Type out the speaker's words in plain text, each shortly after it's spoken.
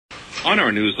On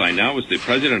our newsline now is the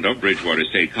president of Bridgewater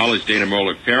State College, Dana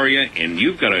Mohler-Faria, and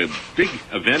you've got a big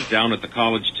event down at the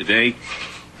college today,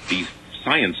 the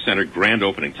Science Center grand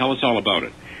opening. Tell us all about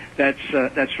it.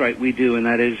 That's right, we do, and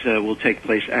that is will take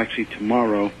place actually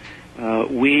tomorrow.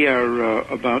 We are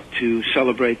about to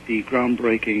celebrate the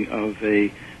groundbreaking of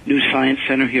a new science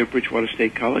center here at Bridgewater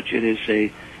State College. It is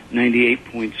a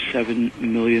 $98.7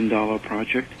 million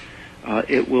project.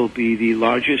 It will be the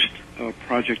largest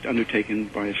project undertaken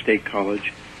by a state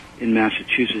college in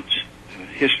Massachusetts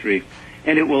history,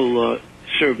 and it will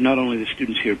serve not only the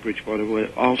students here at Bridgewater,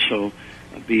 but also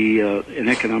be an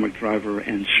economic driver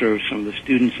and serve some of the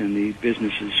students and the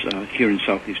businesses here in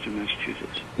southeastern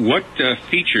Massachusetts. What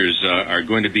features are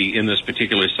going to be in this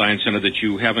particular science center that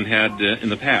you haven't had in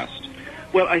the past?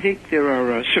 Well, I think there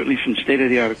are certainly some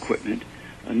state-of-the-art equipment,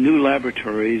 new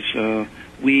laboratories.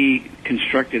 We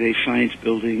constructed a science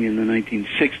building in the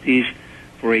 1960s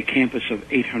for a campus of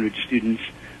 800 students.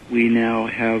 We now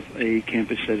have a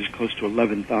campus that is close to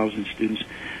 11,000 students.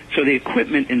 So the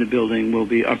equipment in the building will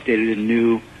be updated and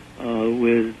new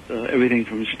with everything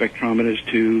from spectrometers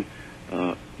to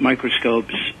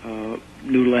microscopes,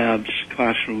 new labs,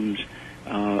 classrooms,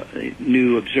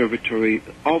 new observatory,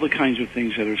 all the kinds of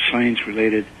things that are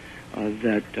science-related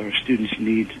that our students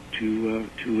need to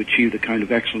achieve the kind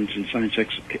of excellence in science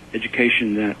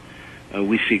education that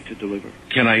we seek to deliver.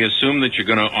 Can I assume that you're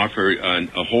going to offer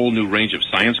a whole new range of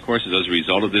science courses as a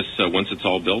result of this once it's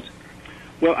all built?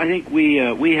 Well, I think we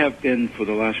have been, for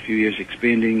the last few years,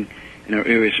 expanding in our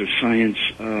areas of science.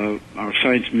 Our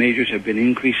science majors have been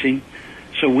increasing.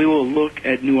 So we will look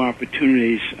at new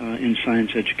opportunities in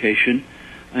science education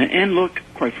and look,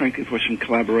 quite frankly, for some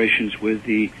collaborations with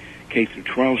the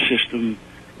K-12 system,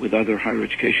 with other higher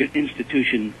education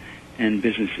institutions and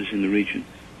businesses in the region.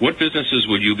 What businesses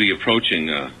will you be approaching?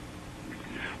 Well,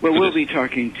 we'll be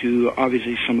talking to,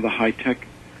 obviously, some of the high-tech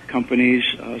companies,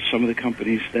 some of the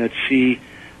companies that see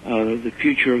the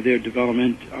future of their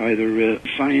development, either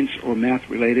science or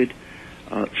math-related.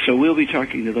 So we'll be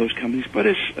talking to those companies, but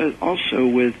it's also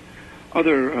with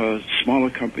other smaller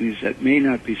companies that may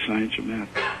not be science or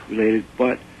math-related,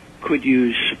 but could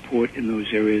use support in those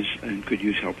areas and could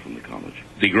use help from the college.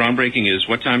 The groundbreaking is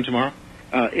what time tomorrow?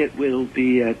 It will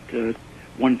be at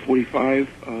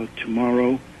 1:45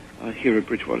 tomorrow here at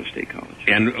Bridgewater State College.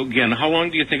 And again, how long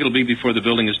do you think it'll be before the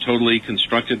building is totally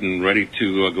constructed and ready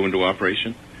to go into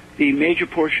operation? The major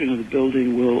portion of the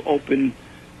building will open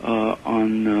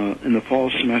in the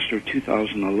fall semester of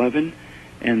 2011,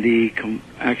 and the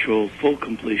actual full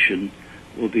completion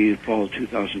will be the fall of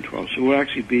 2012. So we'll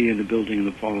actually be in the building in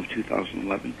the fall of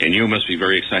 2011. And you must be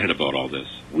very excited about all this.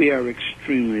 We are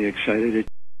extremely excited.